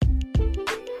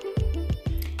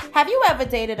Have you ever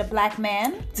dated a black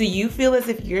man? Do you feel as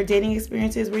if your dating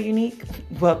experiences were unique?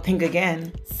 Well, think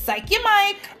again. Psych your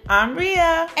mic. I'm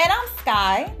Rhea. And I'm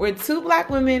Sky. We're two black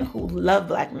women who love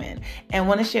black men and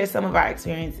want to share some of our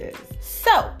experiences.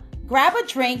 So, grab a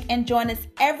drink and join us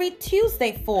every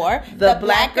Tuesday for The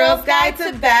Black Girl's Guide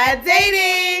to Bad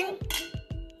Dating.